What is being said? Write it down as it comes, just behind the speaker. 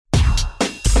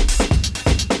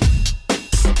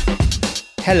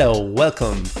Hello,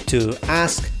 welcome to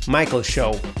Ask Michael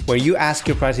Show, where you ask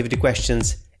your productivity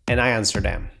questions and I answer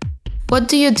them. What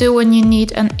do you do when you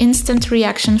need an instant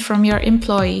reaction from your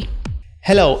employee?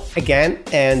 Hello again,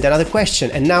 and another question.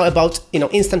 And now about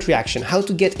instant reaction. How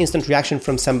to get instant reaction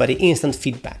from somebody, instant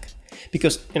feedback.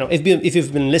 Because if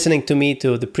you've been listening to me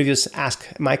to the previous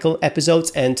Ask Michael episodes,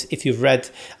 and if you've read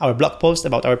our blog post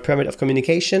about our pyramid of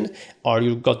communication, or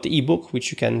you got the ebook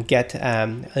which you can get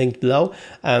linked below,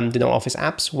 the No Office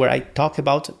apps, where I talk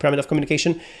about pyramid of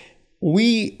communication,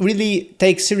 we really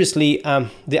take seriously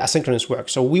the asynchronous work.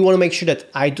 So we want to make sure that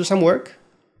I do some work,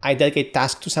 I delegate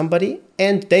tasks to somebody,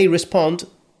 and they respond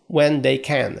when they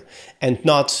can, and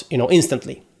not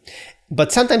instantly.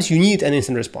 But sometimes you need an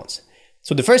instant response.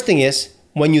 So the first thing is,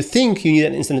 when you think you need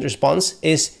an instant response,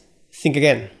 is think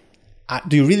again.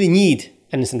 Do you really need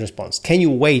an instant response? Can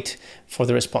you wait for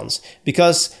the response?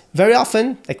 Because very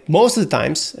often, like most of the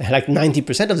times, like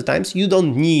 90% of the times, you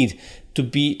don't need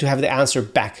to have the answer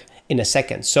back in a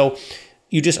second. So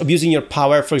you're just abusing your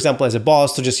power, for example, as a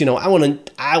boss, to just, I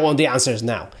want the answers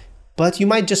now. But you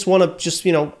might just want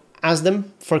to ask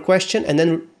them for a question and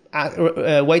then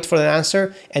wait for the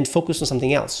answer and focus on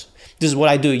something else. This is what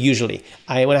I do usually.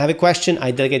 When I have a question,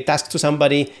 I delegate tasks to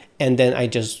somebody, and then I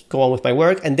just go on with my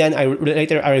work, and then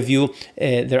later I review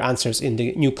their answers in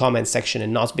the new comments section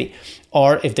in Nozbe.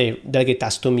 Or if they delegate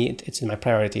tasks to me, it's in my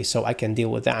priority, so I can deal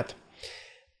with that.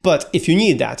 But if you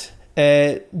need that,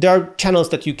 there are channels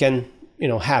that you can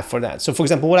have for that. So for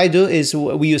example, what I do is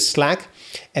we use Slack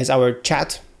as our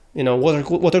chat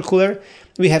water cooler.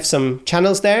 We have some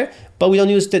channels there, but we don't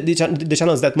use the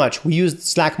channels that much. We use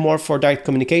Slack more for direct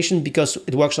communication because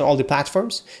it works on all the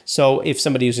platforms. So if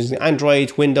somebody uses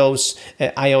Android, Windows,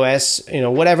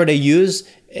 iOS, whatever they use,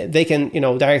 they can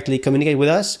directly communicate with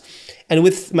us. And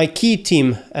with my key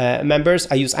team members,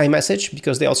 I use iMessage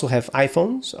because they also have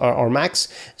iPhones or Macs.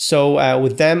 So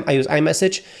with them, I use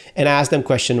iMessage and I ask them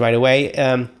questions right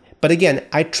away. But again,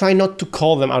 I try not to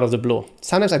call them out of the blue.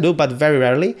 Sometimes I do, but very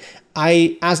rarely.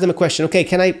 I ask them a question. Okay,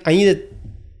 I need a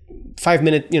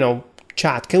 5-minute,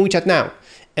 chat. Can we chat now?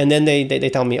 And then they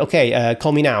tell me, okay,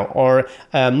 call me now. Or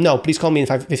no, please call me in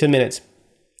 15 minutes.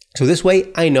 So this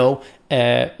way I know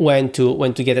when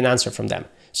to get an answer from them.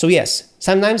 So yes,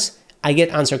 sometimes I get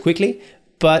answer quickly,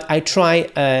 but I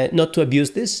try not to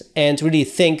abuse this and really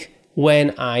think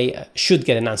when I should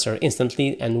get an answer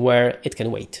instantly and where it can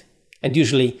wait. And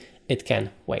usually it can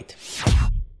wait.